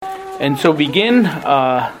And so begin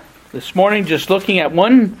this morning just looking at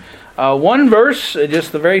one verse,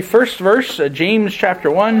 just the very first verse, James chapter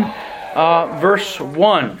 1, verse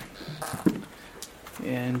 1.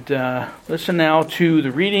 And listen now to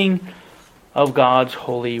the reading of God's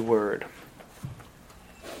holy word.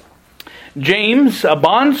 James, a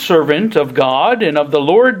bondservant of God and of the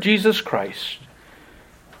Lord Jesus Christ,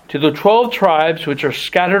 to the 12 tribes which are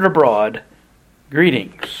scattered abroad,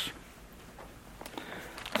 greetings.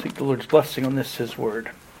 Seek the Lord's blessing on this, His word.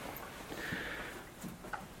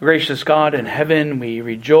 Gracious God in heaven, we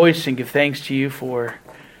rejoice and give thanks to you for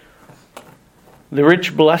the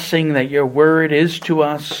rich blessing that your word is to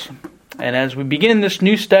us. And as we begin this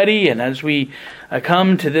new study, and as we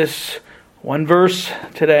come to this one verse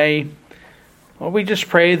today, Lord, we just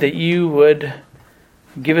pray that you would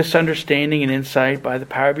give us understanding and insight by the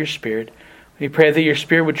power of your Spirit. We pray that your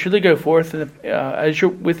Spirit would truly go forth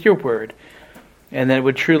with your word, and that it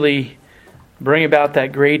would truly bring about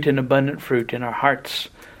that great and abundant fruit in our hearts.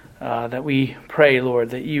 That we pray, Lord,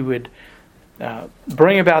 that you would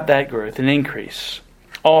bring about that growth and increase,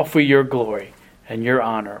 all for your glory and your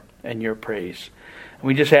honor and your praise. And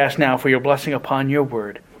we just ask now for your blessing upon your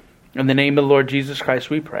word. In the name of the Lord Jesus Christ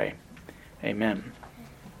we pray. Amen.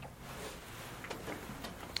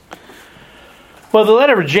 Well, the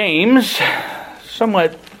letter of James,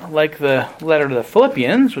 somewhat like the letter to the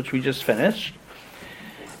Philippians, which we just finished,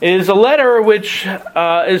 is a letter which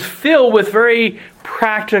is filled with very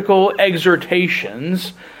practical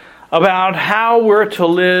exhortations about how we're to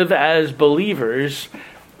live as believers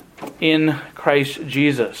in Christ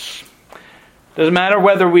Jesus. Doesn't matter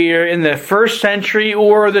whether we are in the 1st century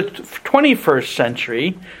or the 21st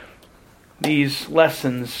century, these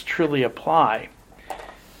lessons truly apply.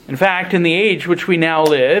 In fact, in the age which we now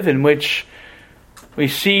live, in which we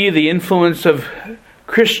see the influence of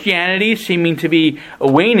Christianity seeming to be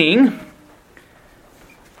waning,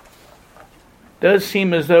 does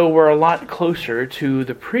seem as though we're a lot closer to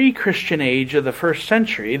the pre-Christian age of the 1st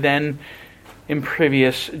century than in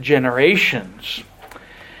previous generations.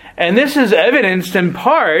 And this is evidenced in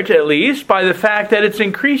part, at least, by the fact that it's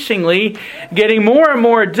increasingly getting more and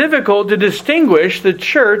more difficult to distinguish the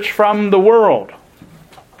church from the world.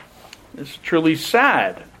 It's truly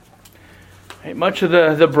sad. Much of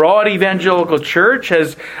the broad evangelical church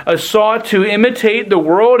has sought to imitate the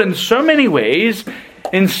world in so many ways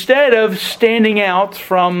instead of standing out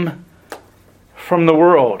from the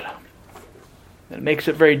world. It makes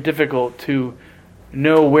it very difficult to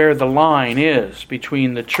know where the line is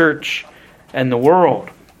between the church and the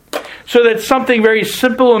world. So that something very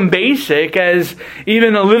simple and basic as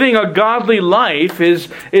even living a godly life is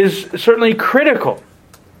certainly critical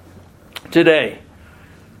today.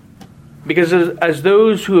 Because as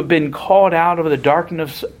those who have been called out of the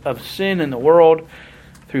darkness of sin in the world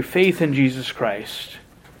through faith in Jesus Christ,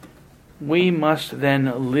 we must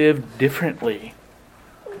then live differently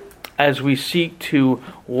as we seek to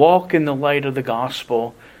walk in the light of the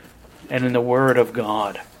gospel and in the Word of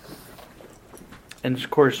God. And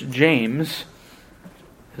of course, James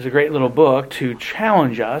is a great little book to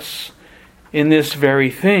challenge us in this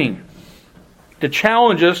very thing. To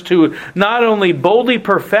challenge us to not only boldly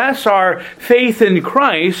profess our faith in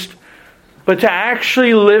Christ, but to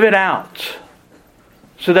actually live it out,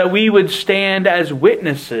 so that we would stand as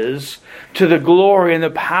witnesses to the glory and the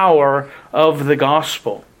power of the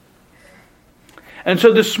gospel. And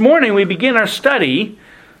so this morning we begin our study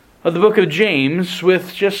of the book of James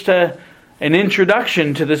with just an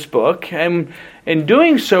introduction to this book. And in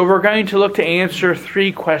doing so, we're going to look to answer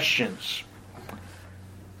 3 questions.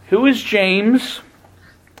 Who is James?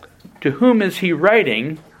 To whom is he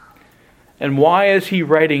writing? And why is he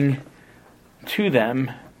writing to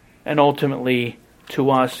them and ultimately to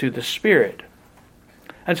us through the Spirit?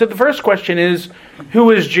 And so the first question is,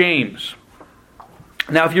 who is James?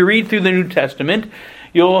 Now, if you read through the New Testament,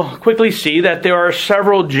 you'll quickly see that there are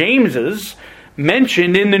several Jameses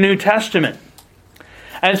mentioned in the New Testament.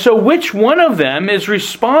 And so which one of them is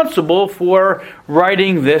responsible for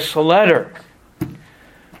writing this letter?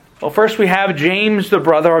 Well, first we have James, the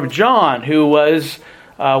brother of John, who was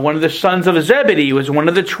one of the sons of Zebedee. He was one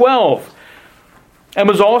of the 12. And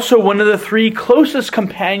was also one of the 3 closest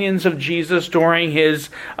companions of Jesus during his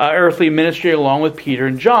earthly ministry, along with Peter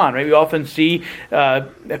and John. Right? We often see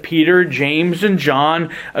Peter, James, and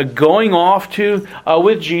John going off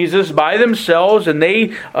with Jesus by themselves, and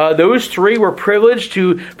those 3 were privileged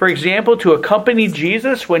to, for example, to accompany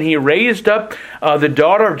Jesus when he raised up the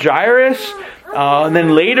daughter of Jairus. And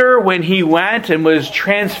then later, when he went and was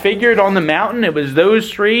transfigured on the mountain, it was those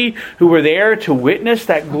 3 who were there to witness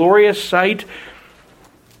that glorious sight.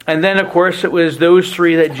 And then, of course, it was those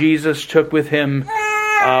three that Jesus took with him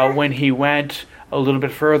when he went a little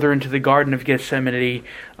bit further into the Garden of Gethsemane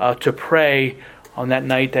to pray on that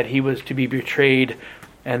night that he was to be betrayed,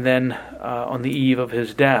 and then on the eve of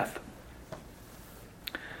his death.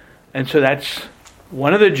 And so that's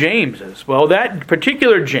one of the Jameses. Well, that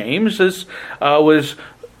particular James was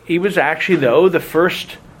actually, though, the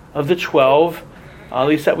first of the 12, at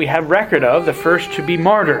least that we have record of, the first to be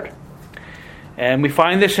martyred. And we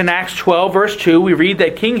find this in Acts 12, verse 2. We read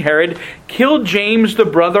that King Herod killed James, the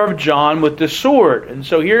brother of John, with the sword. And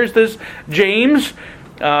so here's this James,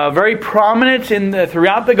 very prominent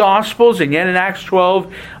throughout the Gospels, and yet in Acts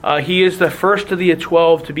 12, he is the first of the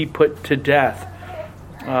 12 to be put to death.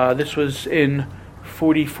 This was in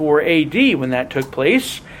 44 AD when that took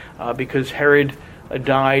place, because Herod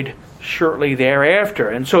died shortly thereafter.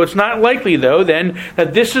 And so it's not likely, though, then,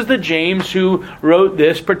 that this is the James who wrote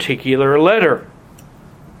this particular letter.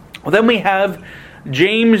 Well, then we have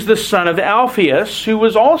James, the son of Alphaeus, who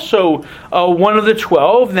was also one of the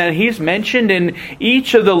 12. Now, he's mentioned in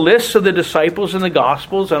each of the lists of the disciples in the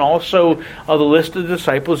Gospels, and also the list of the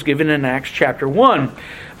disciples given in Acts chapter 1.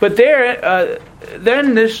 But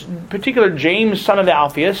then this particular James, son of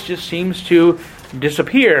Alphaeus, just seems to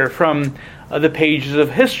disappear from the pages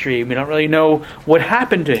of history. We don't really know what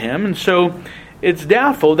happened to him, and so it's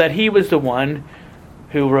doubtful that he was the one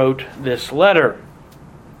who wrote this letter.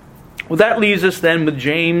 Well, that leaves us then with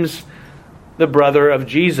James, the brother of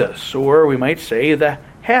Jesus, or we might say the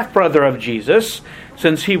half-brother of Jesus,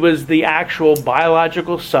 since he was the actual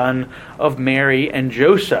biological son of Mary and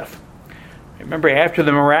Joseph. Remember, after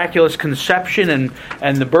the miraculous conception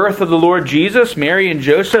and the birth of the Lord Jesus, Mary and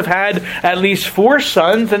Joseph had at least 4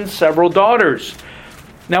 sons and several daughters.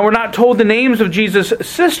 Now, we're not told the names of Jesus'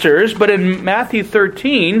 sisters, but in Matthew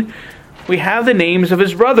 13, we have the names of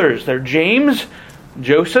his brothers. They're James,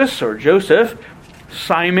 Joseph,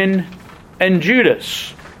 Simon, and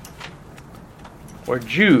Judas, or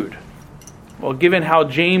Jude. Well, given how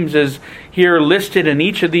James is here listed in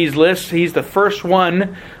each of these lists, he's the first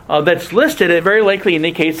one that's listed. It very likely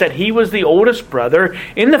indicates that he was the oldest brother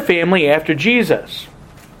in the family after Jesus.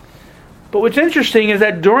 But what's interesting is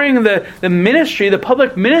that during the ministry, the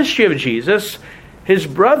public ministry of Jesus, his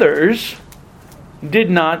brothers did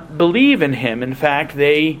not believe in him. In fact,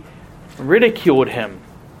 they ridiculed him.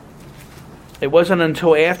 It wasn't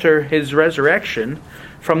until after his resurrection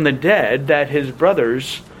from the dead that his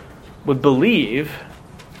brothers would believe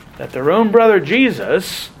that their own brother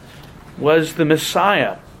Jesus was the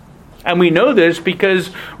Messiah. And we know this because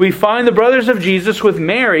we find the brothers of Jesus with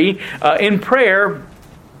Mary in prayer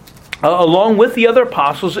along with the other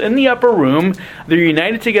apostles in the upper room. They're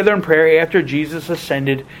united together in prayer after Jesus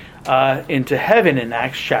ascended into heaven in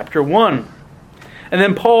Acts chapter 1. And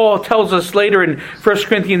then Paul tells us later in 1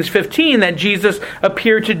 Corinthians 15 that Jesus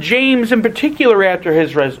appeared to James in particular after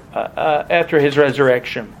his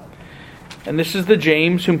resurrection. And this is the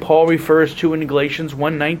James whom Paul refers to in Galatians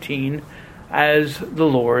 1:19 as the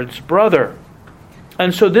Lord's brother.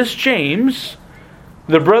 And so this James,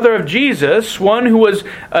 the brother of Jesus, one who was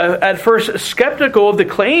at first skeptical of the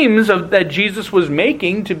claims that Jesus was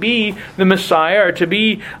making to be the Messiah or to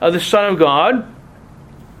be the Son of God,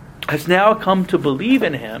 has now come to believe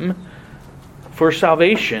in him for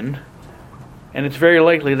salvation. And it's very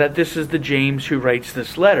likely that this is the James who writes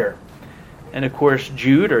this letter. And of course,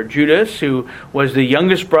 Jude, or Judas, who was the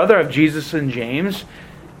youngest brother of Jesus and James,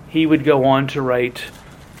 he would go on to write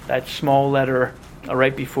that small letter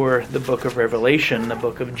right before the book of Revelation, the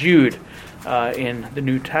book of Jude in the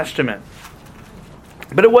New Testament.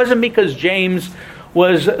 But it wasn't because James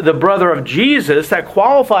was the brother of Jesus that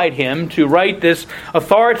qualified him to write this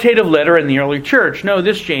authoritative letter in the early church. No,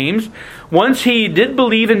 this James, once he did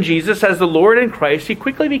believe in Jesus as the Lord and Christ, he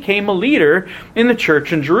quickly became a leader in the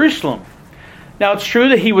church in Jerusalem. Now, it's true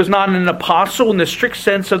that he was not an apostle in the strict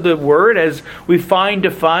sense of the word, as we find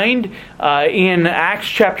defined in Acts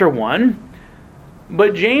chapter 1.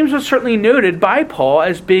 But James was certainly noted by Paul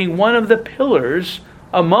as being one of the pillars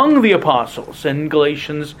among the apostles in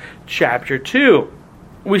Galatians chapter 2.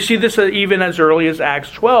 We see this even as early as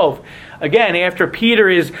Acts 12. Again, after Peter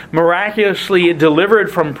is miraculously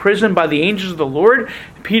delivered from prison by the angels of the Lord,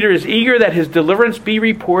 Peter is eager that his deliverance be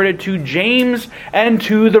reported to James and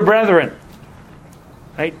to the brethren.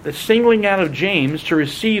 Right? The singling out of James to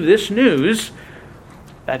receive this news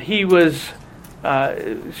that he was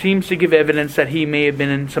seems to give evidence that he may have been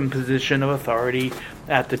in some position of authority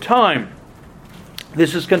at the time.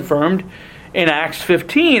 This is confirmed in Acts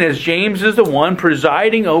 15, as James is the one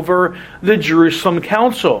presiding over the Jerusalem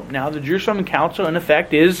Council. Now, the Jerusalem Council, in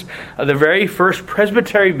effect, is the very first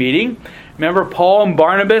presbytery meeting Remember, Paul and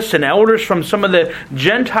Barnabas and elders from some of the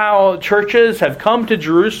Gentile churches have come to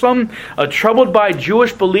Jerusalem, troubled by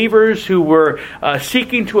Jewish believers who were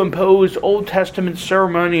seeking to impose Old Testament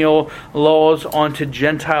ceremonial laws onto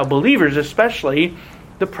Gentile believers, especially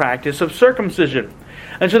the practice of circumcision.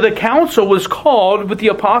 And so the council was called with the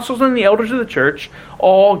apostles and the elders of the church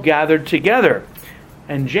all gathered together.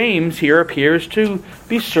 And James here appears to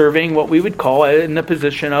be serving what we would call in the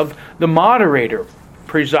position of the moderator,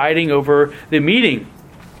 presiding over the meeting.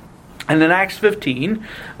 And in Acts 15,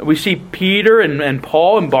 we see Peter and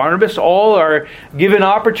Paul and Barnabas all are given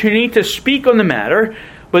opportunity to speak on the matter.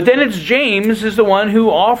 But then it's James is the one who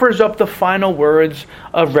offers up the final words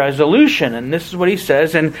of resolution. And this is what he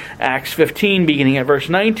says in Acts 15, beginning at verse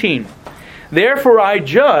 19. Therefore I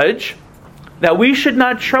judge that we should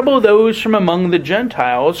not trouble those from among the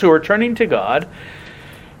Gentiles who are turning to God,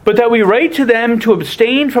 but that we write to them to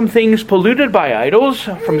abstain from things polluted by idols,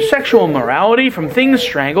 from sexual immorality, from things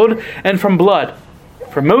strangled, and from blood.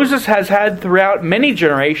 For Moses has had throughout many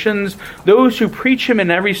generations those who preach him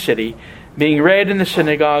in every city, being read in the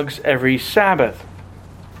synagogues every Sabbath.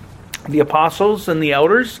 The apostles and the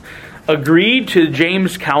elders agreed to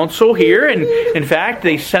James' counsel here, and in fact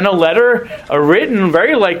they sent a letter written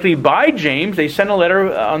very likely by James. They sent a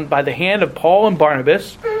letter by the hand of Paul and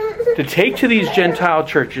Barnabas to take to these Gentile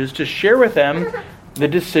churches to share with them the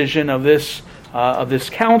decision of this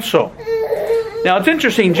council. Now it's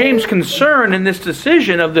interesting, James' concern in this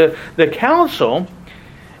decision of the council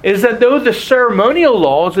is that though the ceremonial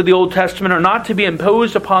laws of the Old Testament are not to be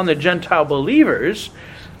imposed upon the Gentile believers,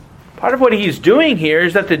 part of what he's doing here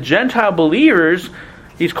is that the Gentile believers,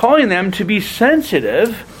 he's calling them to be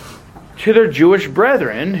sensitive to their Jewish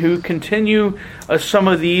brethren who continue some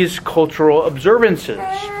of these cultural observances.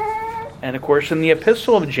 And of course, in the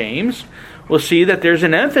Epistle of James, we'll see that there's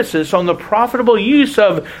an emphasis on the profitable use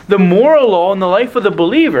of the moral law in the life of the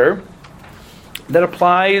believer that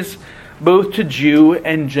applies both to Jew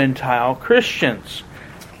and Gentile Christians.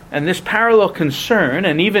 And this parallel concern,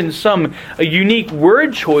 and even some unique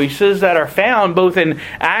word choices that are found both in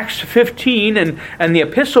Acts 15 and the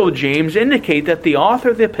Epistle of James, indicate that the author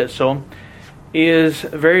of the Epistle is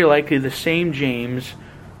very likely the same James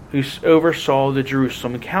who oversaw the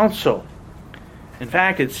Jerusalem Council. In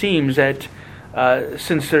fact, it seems that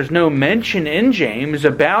since there's no mention in James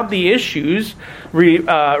about the issues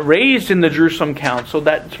raised in the Jerusalem Council,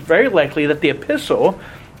 that's very likely that the Epistle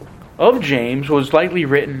of James was likely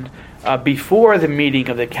written before the meeting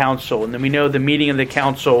of the council. And then we know the meeting of the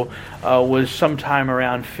council was sometime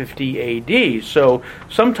around 50 AD. So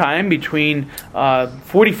sometime between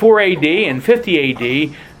 44 AD and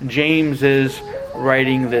 50 AD, James is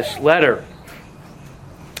writing this letter.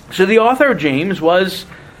 So the author of James was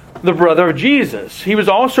the brother of Jesus. He was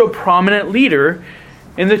also a prominent leader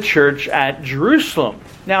in the church at Jerusalem.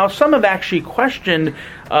 Now, some have actually questioned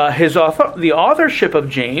the authorship of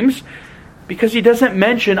James because he doesn't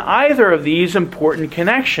mention either of these important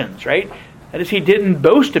connections, right? That is, he didn't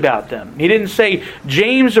boast about them. He didn't say,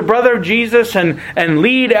 James, the brother of Jesus and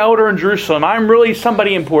lead elder in Jerusalem, I'm really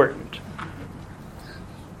somebody important.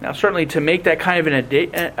 Now, certainly to make that kind of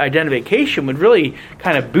an identification would really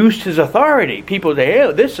kind of boost his authority. People say,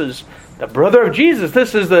 hey, this is the brother of Jesus.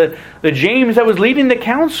 This is the James that was leading the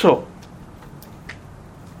council.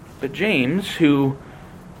 But James, who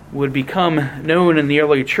would become known in the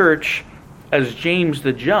early church as James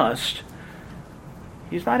the Just,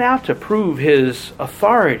 he's not out to prove his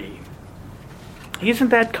authority. He isn't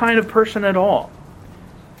that kind of person at all.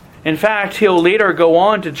 In fact, he'll later go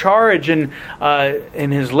on to charge in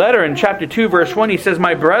his letter in chapter 2, verse 1, he says,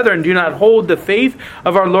 My brethren, do not hold the faith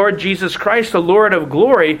of our Lord Jesus Christ, the Lord of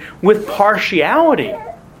glory, with partiality.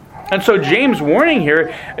 And so James' warning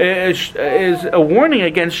here is a warning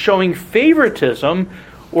against showing favoritism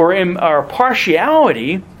or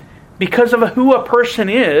partiality because of who a person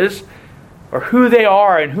is, or who they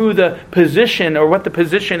are, and who the position or what the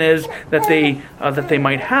position is that they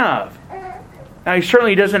might have. Now, he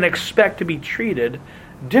certainly doesn't expect to be treated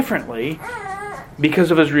differently because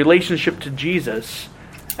of his relationship to Jesus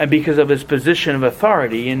and because of his position of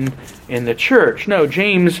authority in the church. No,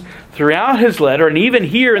 James, throughout his letter, and even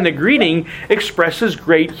here in the greeting, expresses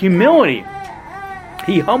great humility.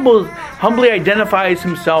 He humbly identifies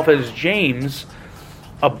himself as James,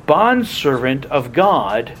 a bondservant of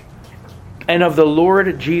God and of the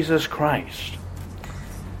Lord Jesus Christ.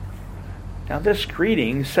 Now, this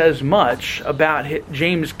greeting says much about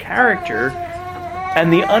James' character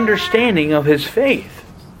and the understanding of his faith.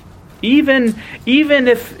 Even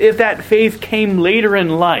if that faith came later in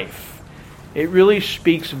life, it really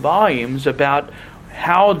speaks volumes about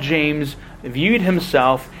how James viewed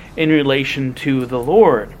himself in relation to the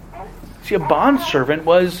Lord. See, a bondservant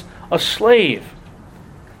was a slave.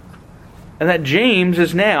 And that James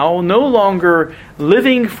is now no longer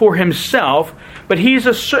living for himself, but he's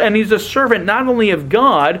a servant not only of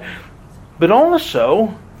God, but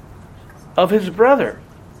also of his brother,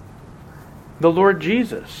 the Lord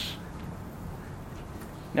Jesus.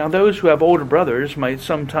 Now, those who have older brothers might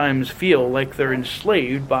sometimes feel like they're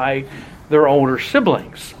enslaved by their older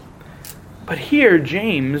siblings. But here,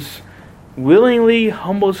 James willingly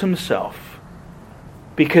humbles himself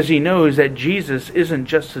because he knows that Jesus isn't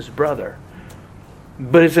just his brother,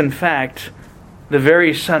 but is in fact the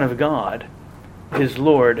very Son of God, his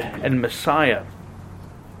Lord and Messiah.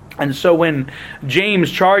 And so when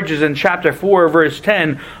James charges in chapter 4, verse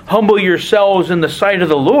 10, humble yourselves in the sight of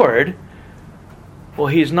the Lord, well,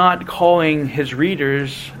 he's not calling his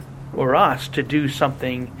readers or us to do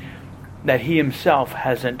something that he himself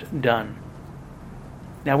hasn't done.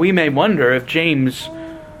 Now, we may wonder if James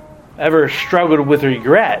ever struggled with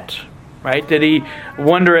regret, right? Did he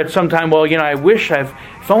wonder at some time, well, I wish if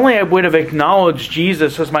only I would have acknowledged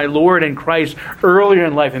Jesus as my Lord and Christ earlier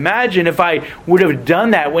in life. Imagine if I would have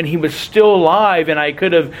done that when he was still alive and I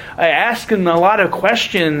could have asked him a lot of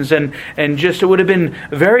questions and just it would have been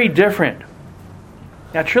very different.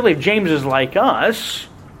 Now, truly, if James is like us,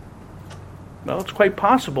 well, it's quite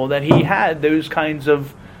possible that he had those kinds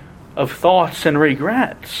of thoughts and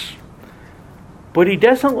regrets. But he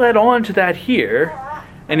doesn't let on to that here,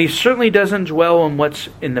 and he certainly doesn't dwell on what's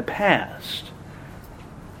in the past.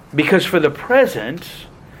 Because for the present,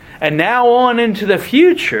 and now on into the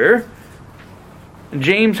future,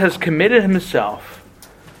 James has committed himself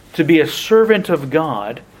to be a servant of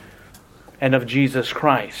God and of Jesus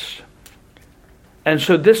Christ. And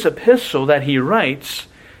so this epistle that he writes,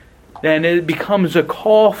 then it becomes a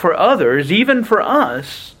call for others, even for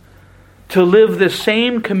us, to live the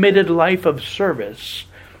same committed life of service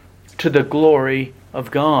to the glory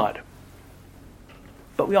of God.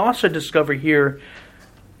 But we also discover here,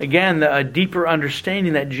 again, a deeper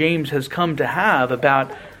understanding that James has come to have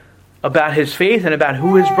about his faith and about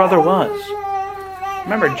who his brother was.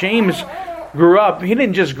 Remember, James grew up, he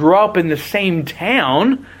didn't just grow up in the same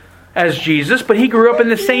town as Jesus, but he grew up in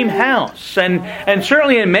the same house. And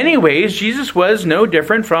certainly in many ways, Jesus was no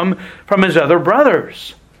different from his other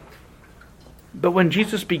brothers. But when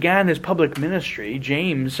Jesus began his public ministry,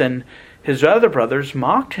 James and his other brothers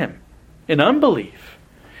mocked him in unbelief.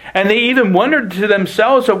 And they even wondered to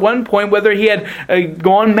themselves at one point whether he had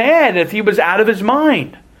gone mad, if he was out of his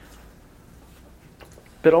mind.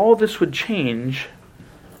 But all this would change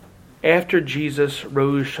after Jesus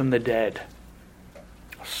rose from the dead.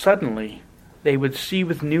 Suddenly, they would see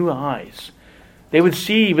with new eyes. They would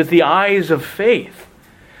see with the eyes of faith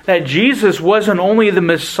that Jesus wasn't only the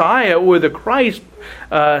Messiah or the Christ,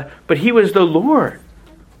 but he was the Lord.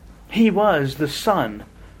 He was the Son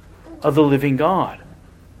of the living God.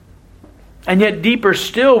 And yet deeper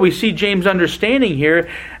still, we see James' understanding here,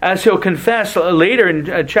 as he'll confess later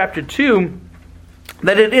in chapter 2,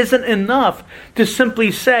 that it isn't enough to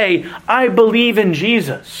simply say, I believe in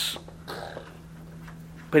Jesus.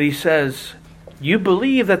 But he says, you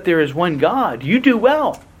believe that there is one God. You do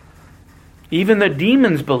well. Even the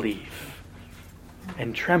demons believe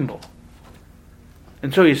and tremble.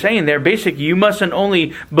 And so he's saying there, basically, you mustn't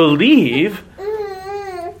only believe,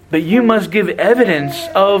 but you must give evidence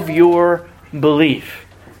of your belief.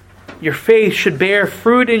 Your faith should bear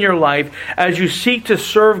fruit in your life as you seek to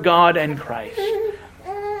serve God and Christ.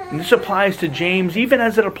 And this applies to James even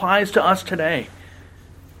as it applies to us today.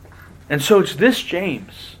 And so it's this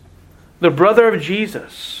James, the brother of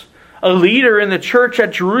Jesus, a leader in the church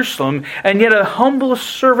at Jerusalem, and yet a humble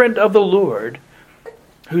servant of the Lord,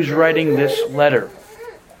 who's writing this letter.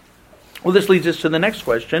 Well, this leads us to the next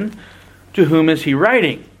question. To whom is he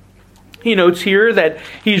writing? He notes here that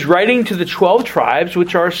he's writing to the 12 tribes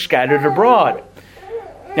which are scattered abroad.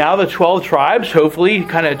 Now, the 12 tribes hopefully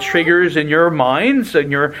kind of triggers in your minds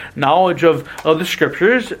and your knowledge of the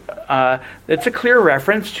Scriptures. It's a clear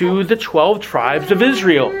reference to the 12 tribes of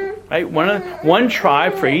Israel. Right? One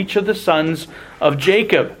tribe for each of the sons of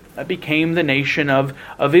Jacob. That became the nation of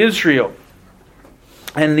Israel.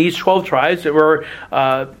 And these 12 tribes that were...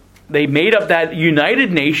 they made up that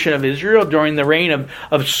united nation of Israel during the reign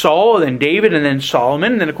of Saul, and David, and then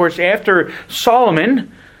Solomon. And then, of course, after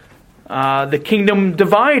Solomon, the kingdom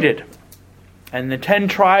divided. And the 10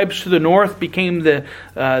 tribes to the north became the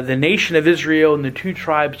nation of Israel, and the 2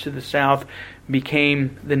 tribes to the south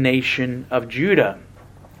became the nation of Judah.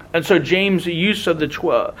 And so James' use of the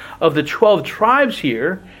 12 tribes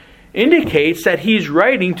here indicates that he's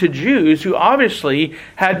writing to Jews who obviously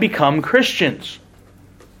had become Christians.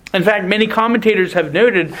 In fact, many commentators have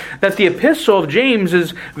noted that the Epistle of James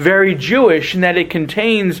is very Jewish and that it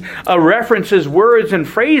contains references, words, and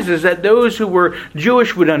phrases that those who were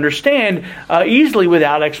Jewish would understand easily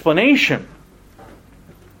without explanation.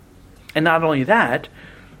 And not only that,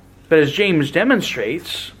 but as James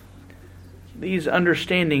demonstrates, these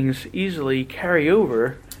understandings easily carry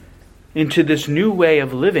over into this new way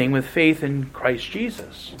of living with faith in Christ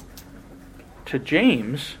Jesus. To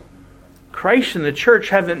James, Christ and the church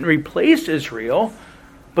haven't replaced Israel,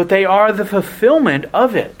 but they are the fulfillment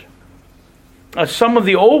of it. Some of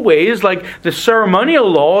the old ways, like the ceremonial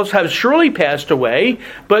laws, have surely passed away,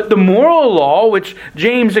 but the moral law, which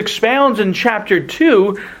James expounds in chapter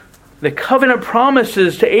 2, the covenant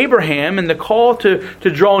promises to Abraham and the call to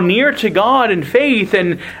draw near to God in faith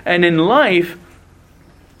and in life,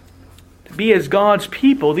 to be as God's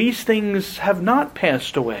people, these things have not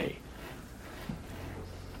passed away.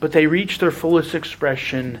 But they reach their fullest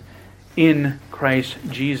expression in Christ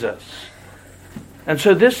Jesus. And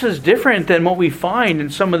so this is different than what we find in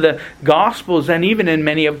some of the Gospels and even in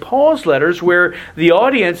many of Paul's letters, where the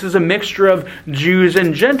audience is a mixture of Jews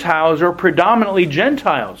and Gentiles, or predominantly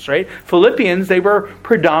Gentiles, right? Philippians, they were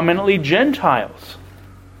predominantly Gentiles.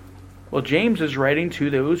 Well, James is writing to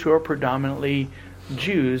those who are predominantly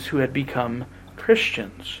Jews who had become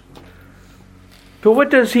Christians. But what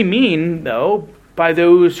does he mean, though, by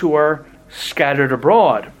those who are scattered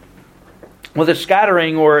abroad? Well, the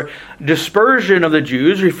scattering or dispersion of the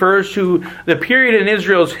Jews refers to the period in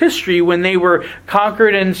Israel's history when they were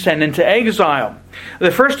conquered and sent into exile.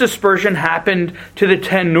 The first dispersion happened to the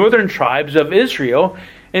 10 northern tribes of Israel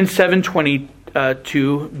in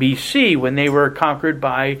 722 BC when they were conquered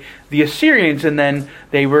by the Assyrians, and then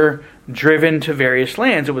they were driven to various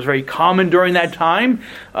lands. It was very common during that time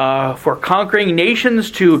for conquering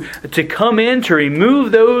nations to come in to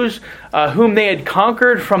remove those whom they had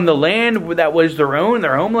conquered from the land that was their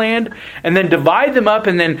homeland, and then divide them up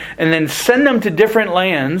and then send them to different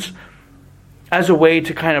lands as a way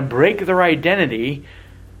to kind of break their identity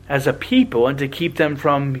as a people and to keep them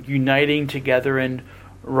from uniting together and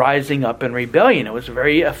rising up in rebellion. It was a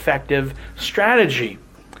very effective strategy.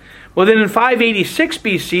 Well, then in 586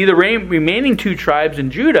 BC, the remaining 2 tribes in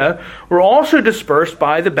Judah were also dispersed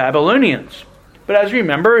by the Babylonians. But as you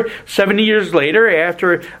remember, 70 years later,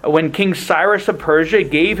 after when King Cyrus of Persia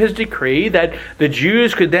gave his decree that the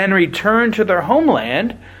Jews could then return to their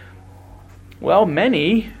homeland, well,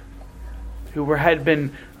 many who had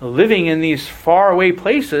been living in these faraway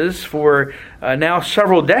places for now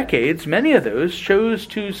several decades, many of those chose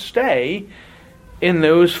to stay in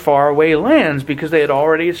those faraway lands because they had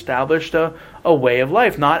already established a way of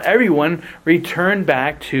life. Not everyone returned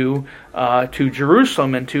back to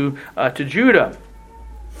Jerusalem and to Judah.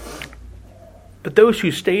 But those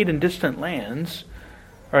who stayed in distant lands,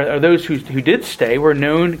 or those who did stay,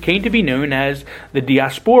 came to be known as the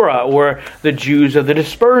diaspora, or the Jews of the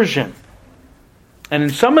dispersion. And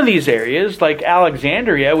in some of these areas, like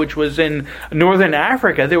Alexandria, which was in northern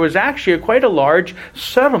Africa, there was actually quite a large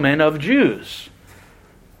settlement of Jews.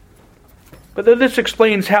 But though this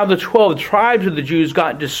explains how the 12 tribes of the Jews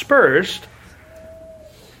got dispersed,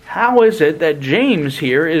 how is it that James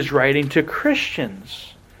here is writing to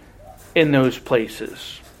Christians in those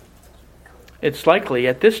places? It's likely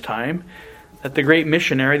at this time that the great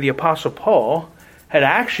missionary, the Apostle Paul, had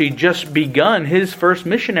actually just begun his first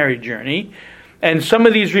missionary journey, and some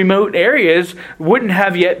of these remote areas wouldn't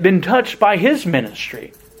have yet been touched by his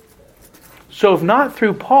ministry. So if not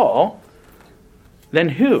through Paul, then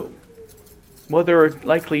who? Well, there are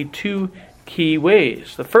likely 2 key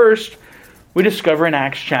ways. The first we discover in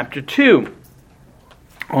Acts chapter 2,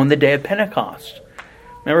 on the day of Pentecost.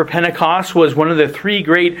 Remember, Pentecost was one of the 3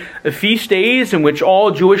 great feast days in which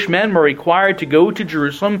all Jewish men were required to go to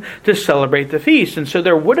Jerusalem to celebrate the feast. And so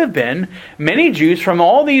there would have been many Jews from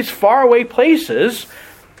all these faraway places.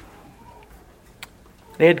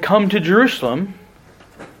 They had come to Jerusalem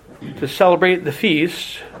to celebrate the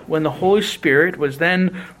feast when the Holy Spirit was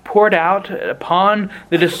then poured out upon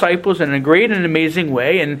the disciples in a great and amazing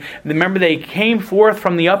way. And remember, they came forth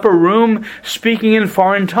from the upper room speaking in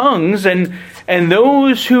foreign tongues. And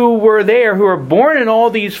those who were there, who were born in all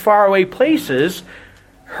these faraway places,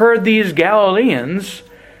 heard these Galileans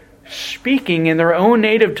speaking in their own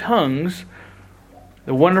native tongues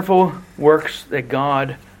the wonderful works that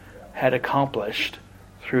God had accomplished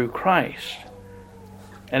through Christ.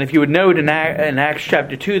 And if you would note in Acts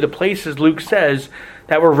chapter 2, the places Luke says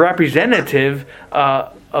that were representative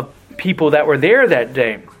of people that were there that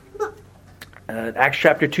day. Acts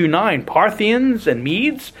chapter 2:9, Parthians and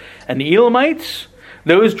Medes and the Elamites,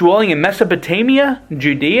 those dwelling in Mesopotamia,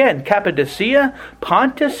 Judea and Cappadocia,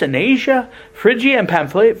 Pontus and Asia, Phrygia and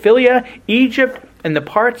Pamphylia, Egypt, and the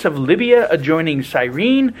parts of Libya adjoining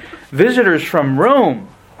Cyrene, visitors from Rome,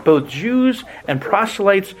 both Jews and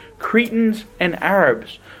proselytes, Cretans and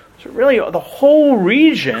Arabs. So really the whole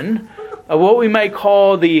region of what we might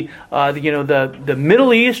call the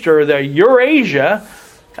Middle East or the Eurasia,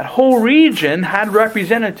 that whole region had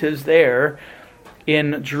representatives there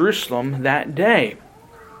in Jerusalem that day.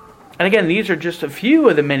 And again, these are just a few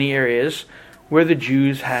of the many areas where the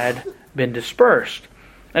Jews had been dispersed.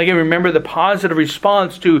 And again, remember the positive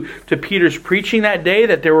response to Peter's preaching that day,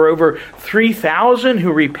 that there were over 3,000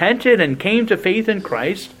 who repented and came to faith in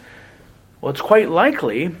Christ. Well, it's quite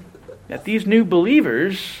likely that these new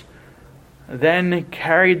believers then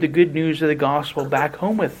carried the good news of the gospel back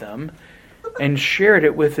home with them and shared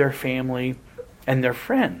it with their family and their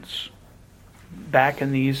friends back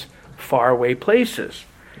in these faraway places.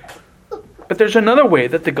 But there's another way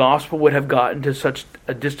that the gospel would have gotten to such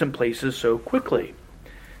distant places so quickly.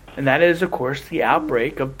 And that is, of course, the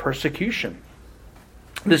outbreak of persecution.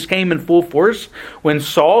 This came in full force when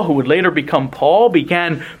Saul, who would later become Paul,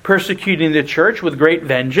 began persecuting the church with great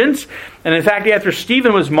vengeance. And in fact, after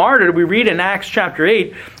Stephen was martyred, we read in Acts chapter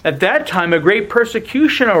 8, at that time a great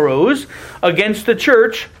persecution arose against the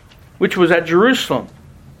church, which was at Jerusalem.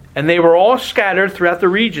 And they were all scattered throughout the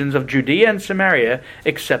regions of Judea and Samaria,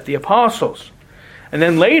 except the apostles. And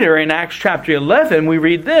then later in Acts chapter 11, we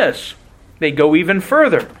read this. They go even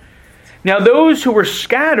further. Now those who were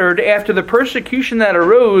scattered after the persecution that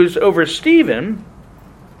arose over Stephen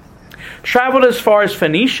traveled as far as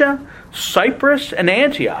Phoenicia, Cyprus, and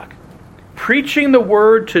Antioch, preaching the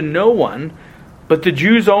word to no one but the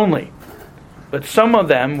Jews only. But some of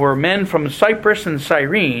them were men from Cyprus and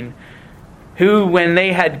Cyrene, who, when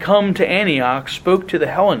they had come to Antioch, spoke to the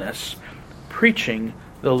Hellenists, preaching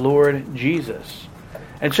the Lord Jesus.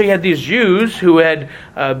 And so you had these Jews who had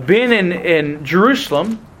been in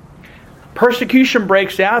Jerusalem. Persecution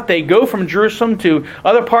breaks out. They go from Jerusalem to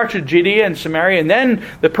other parts of Judea and Samaria, and then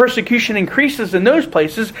the persecution increases in those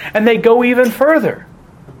places, and they go even further.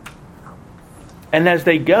 And as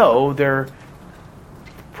they go, they're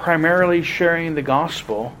primarily sharing the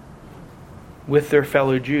gospel with their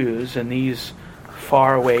fellow Jews in these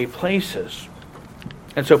faraway places.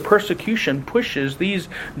 And so persecution pushes these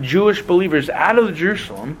Jewish believers out of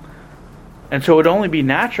Jerusalem. And so it would only be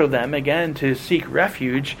natural then, again, to seek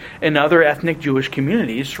refuge in other ethnic Jewish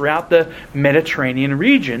communities throughout the Mediterranean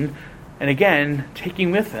region. And again,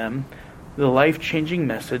 taking with them the life-changing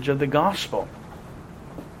message of the gospel.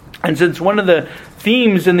 And since one of the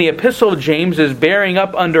themes in the Epistle of James is bearing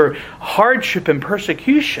up under hardship and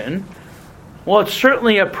persecution, well, it's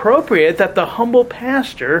certainly appropriate that the humble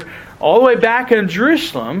pastor, all the way back in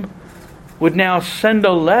Jerusalem, would now send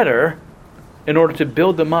a letter in order to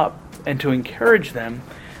build them up and to encourage them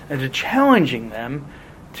and to challenging them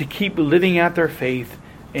to keep living out their faith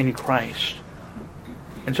in Christ.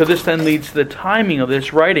 And so this then leads to the timing of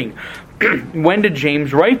this writing. When did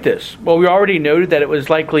James write this? Well, we already noted that it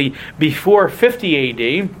was likely before 50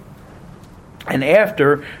 AD and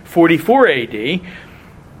after 44 AD.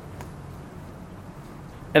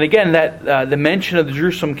 And again, that the mention of the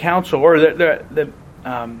Jerusalem Council, or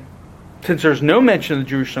since there's no mention of the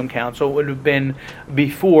Jerusalem Council, it would have been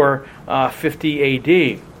before 50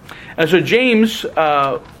 AD. And so James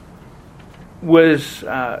was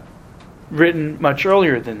written much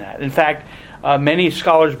earlier than that. In fact, many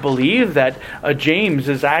scholars believe that James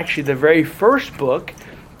is actually the very first book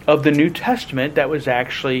of the New Testament that was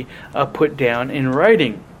actually put down in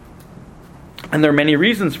writing. And there are many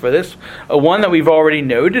reasons for this. One that we've already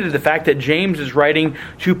noted is the fact that James is writing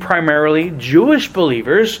to primarily Jewish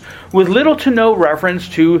believers with little to no reference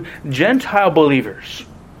to Gentile believers.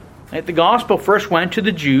 Right? The gospel first went to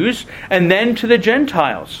the Jews and then to the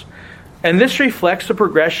Gentiles. And this reflects the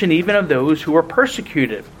progression even of those who were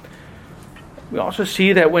persecuted. We also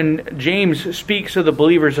see that when James speaks of the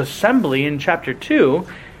believers' assembly in chapter 2,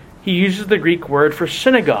 he uses the Greek word for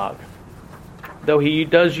synagogue. Though he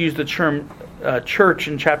does use the term church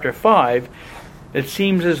in chapter 5, it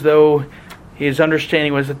seems as though his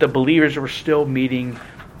understanding was that the believers were still meeting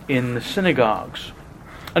in the synagogues.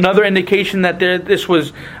 Another indication that this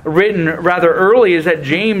was written rather early is that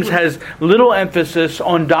James has little emphasis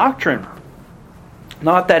on doctrine.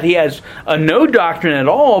 Not that he has no doctrine at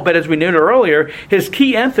all, but as we noted earlier, his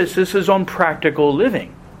key emphasis is on practical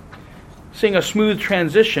living. Seeing a smooth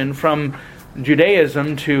transition from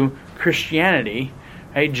Judaism to Christianity,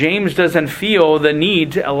 right? James doesn't feel the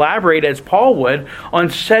need to elaborate, as Paul would, on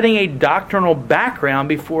setting a doctrinal background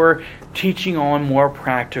before teaching on more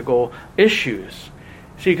practical issues.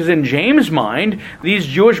 See, because in James' mind, these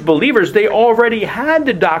Jewish believers, they already had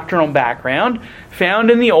the doctrinal background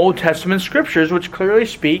found in the Old Testament scriptures, which clearly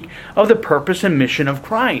speak of the purpose and mission of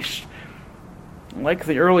Christ. Like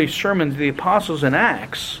the early sermons of the apostles in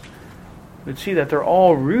Acts, we'd see that they're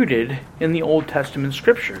all rooted in the Old Testament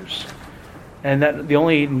scriptures. And that the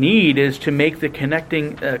only need is to make the connect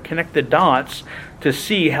the dots to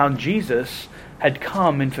see how Jesus had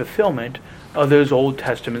come in fulfillment of those Old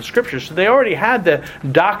Testament scriptures. So they already had the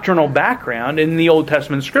doctrinal background in the Old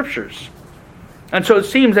Testament scriptures. And so it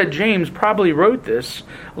seems that James probably wrote this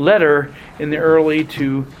letter in the early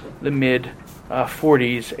to the mid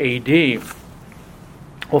 40s AD.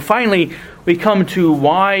 Well, finally, we come to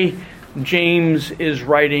why James is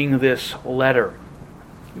writing this letter.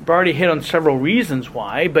 We've already hit on several reasons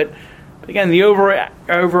why, but again, the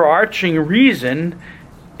overarching reason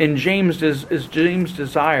in James is James'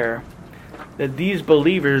 desire that these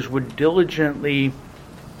believers would diligently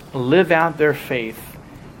live out their faith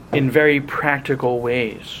in very practical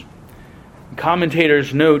ways.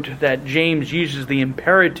 Commentators note that James uses the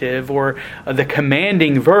imperative or the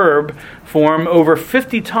commanding verb form over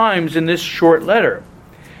 50 times in this short letter.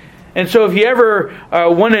 And so if you ever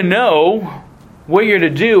want to know what you're to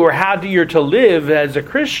do or how you're to live as a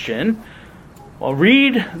Christian, well,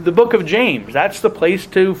 read the book of James. That's the place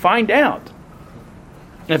to find out.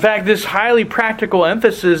 In fact, this highly practical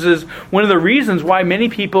emphasis is one of the reasons why many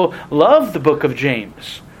people love the book of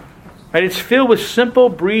James. Right? It's filled with simple,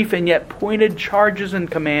 brief, and yet pointed charges and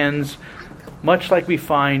commands, much like we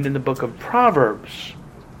find in the book of Proverbs.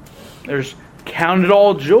 There's count it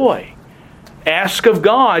all joy. Ask of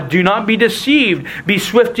God, do not be deceived. Be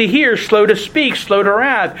swift to hear, slow to speak, slow to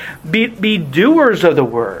wrath. Be doers of the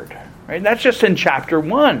word. Right? That's just in chapter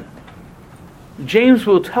 1. James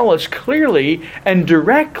will tell us clearly and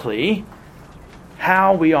directly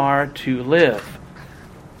how we are to live.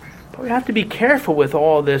 But we have to be careful with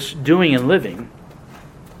all this doing and living,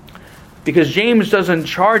 because James doesn't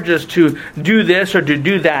charge us to do this or to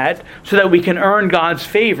do that so that we can earn God's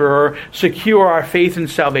favor or secure our faith and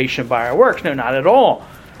salvation by our works. No, not at all.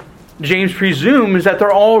 James presumes that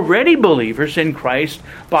they're already believers in Christ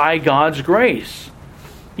by God's grace,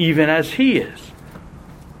 even as he is.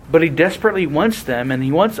 But he desperately wants them, and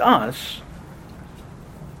he wants us,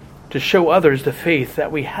 to show others the faith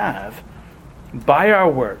that we have by our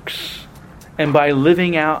works and by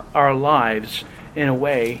living out our lives in a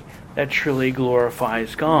way that truly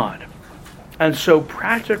glorifies God. And so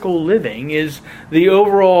practical living is the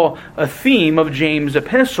overall theme of James'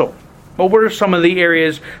 epistle. But what are some of the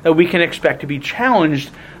areas that we can expect to be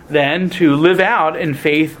challenged then to live out in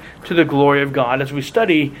faith to the glory of God as we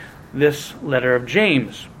study this letter of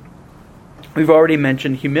James? We've already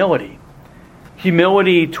mentioned humility.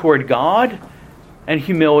 Humility toward God and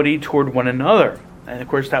humility toward one another. And of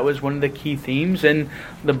course that was one of the key themes in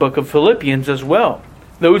the book of Philippians as well.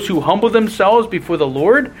 Those who humble themselves before the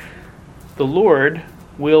Lord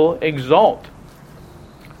will exalt.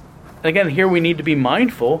 Again, here we need to be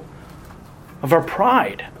mindful of our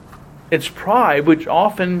pride. It's pride which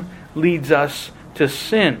often leads us to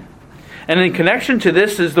sin. And in connection to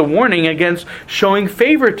this is the warning against showing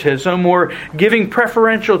favoritism or giving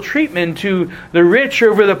preferential treatment to the rich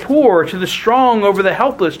over the poor, to the strong over the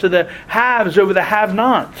helpless, to the haves over the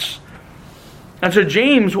have-nots. And so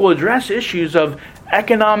James will address issues of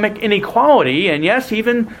economic inequality and, yes,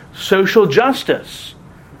 even social justice.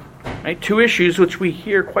 Right? Two issues which we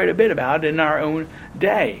hear quite a bit about in our own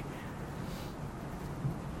day.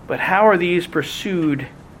 But how are these pursued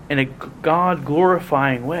in a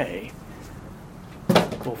God-glorifying way?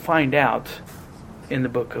 We'll find out in the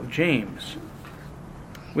book of James.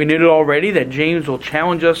 We noted already that James will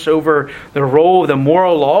challenge us over the role of the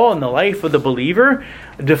moral law in the life of the believer,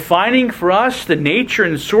 defining for us the nature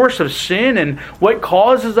and source of sin and what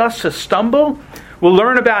causes us to stumble. We'll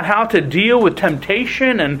learn about how to deal with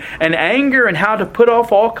temptation and anger and how to put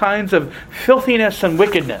off all kinds of filthiness and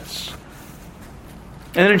wickedness.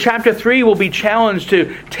 And then in chapter 3, we'll be challenged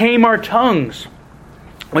to tame our tongues,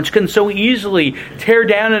 which can so easily tear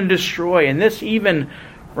down and destroy. And this even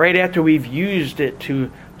right after we've used it to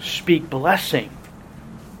speak blessing.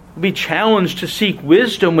 We'll be challenged to seek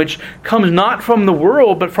wisdom, which comes not from the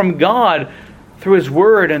world, but from God through His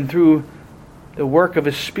Word and through the work of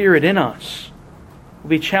His Spirit in us.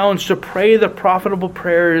 We'll be challenged to pray the profitable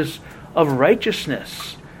prayers of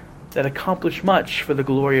righteousness that accomplish much for the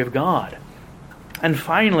glory of God. And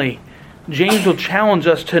finally, James will challenge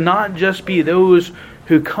us to not just be those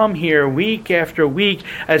who come here week after week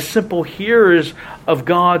as simple hearers of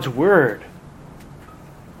God's Word,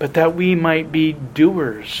 but that we might be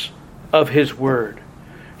doers of His Word,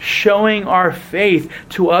 showing our faith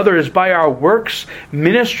to others by our works,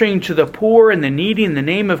 ministering to the poor and the needy in the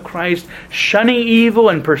name of Christ, shunning evil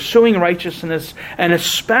and pursuing righteousness, and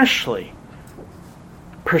especially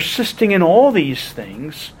persisting in all these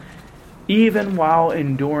things, even while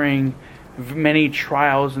enduring many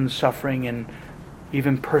trials and suffering and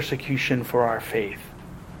even persecution for our faith.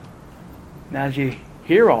 Now, as you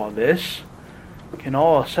hear all this, it can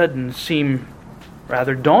all of a sudden seem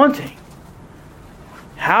rather daunting.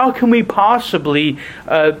 How can we possibly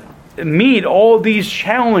meet all these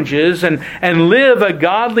challenges and live a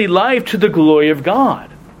godly life to the glory of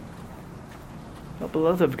God? Well,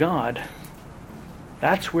 beloved of God,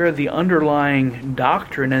 that's where the underlying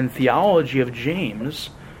doctrine and theology of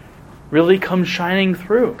James really comes shining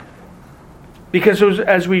through. Because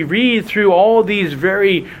as we read through all these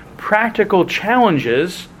very practical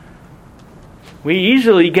challenges, we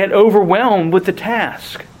easily get overwhelmed with the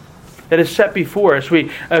task that is set before us. We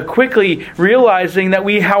quickly realizing that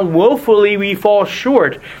how woefully we fall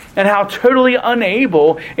short and how totally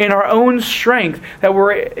unable in our own strength that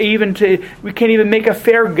we can't even make a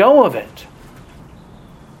fair go of it.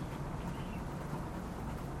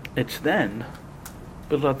 It's then,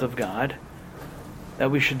 beloved of God,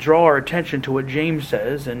 that we should draw our attention to what James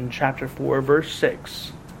says in chapter 4, verse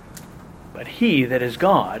 6. But he that is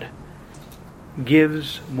God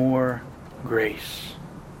gives more grace.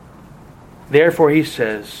 Therefore he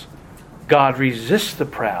says, God resists the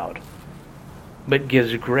proud, but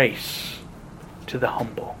gives grace to the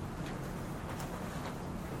humble.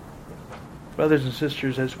 Brothers and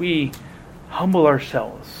sisters, as we humble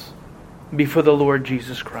ourselves before the Lord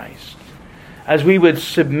Jesus Christ, as we would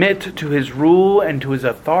submit to His rule and to His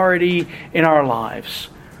authority in our lives,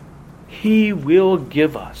 He will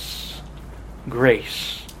give us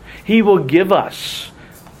grace. He will give us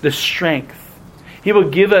the strength. He will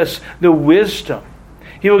give us the wisdom.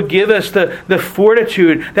 He will give us the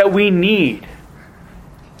fortitude that we need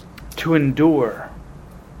to endure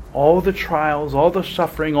all the trials, all the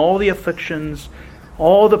suffering, all the afflictions,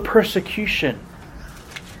 all the persecution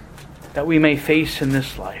that we may face in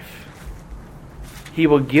this life. He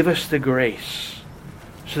will give us the grace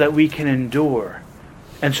so that we can endure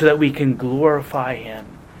and so that we can glorify Him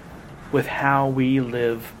with how we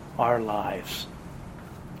live our lives.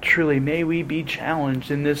 Truly, may we be challenged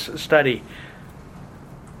in this study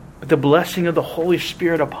with the blessing of the Holy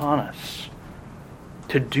Spirit upon us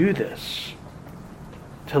to do this,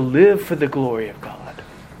 to live for the glory of God,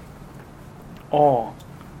 all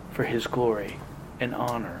for His glory and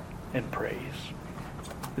honor and praise.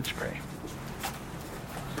 Let's pray.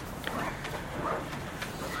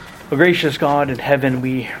 O gracious God in heaven,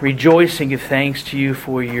 we rejoice and give thanks to You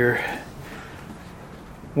for Your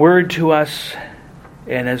word to us.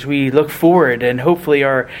 And as we look forward, and hopefully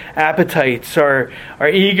our appetites are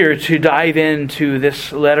eager to dive into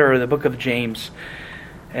this letter of the book of James,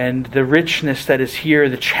 and the richness that is here,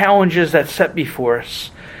 the challenges that's set before us,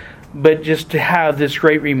 but just to have this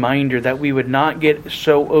great reminder that we would not get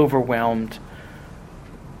so overwhelmed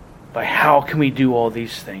by how can we do all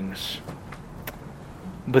these things,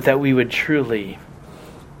 but that we would truly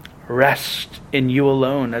rest in You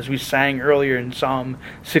alone, as we sang earlier in Psalm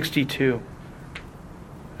 62.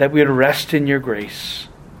 That we would rest in Your grace,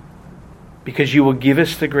 because You will give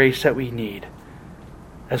us the grace that we need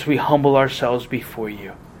as we humble ourselves before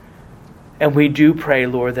You. And we do pray,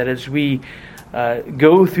 Lord, that as we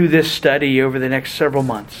go through this study over the next several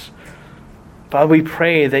months, Father, we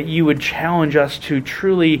pray that You would challenge us to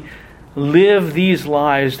truly live these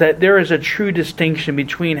lives, that there is a true distinction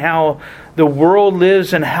between how the world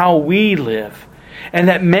lives and how we live, and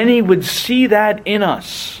that many would see that in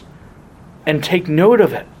us and take note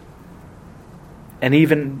of it, and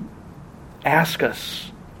even ask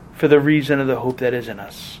us for the reason of the hope that is in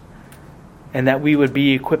us, and that we would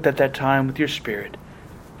be equipped at that time with Your Spirit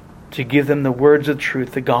to give them the words of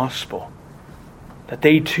truth, the gospel, that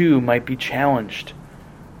they too might be challenged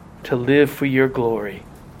to live for Your glory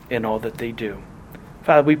in all that they do.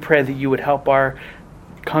 Father, we pray that You would help our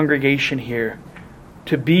congregation here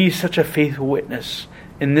to be such a faithful witness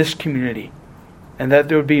in this community, and that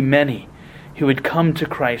there would be many who would come to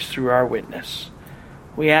Christ through our witness.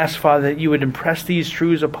 We ask, Father, that You would impress these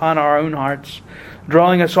truths upon our own hearts,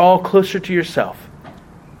 drawing us all closer to Yourself.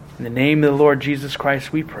 In the name of the Lord Jesus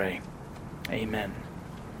Christ we pray. Amen.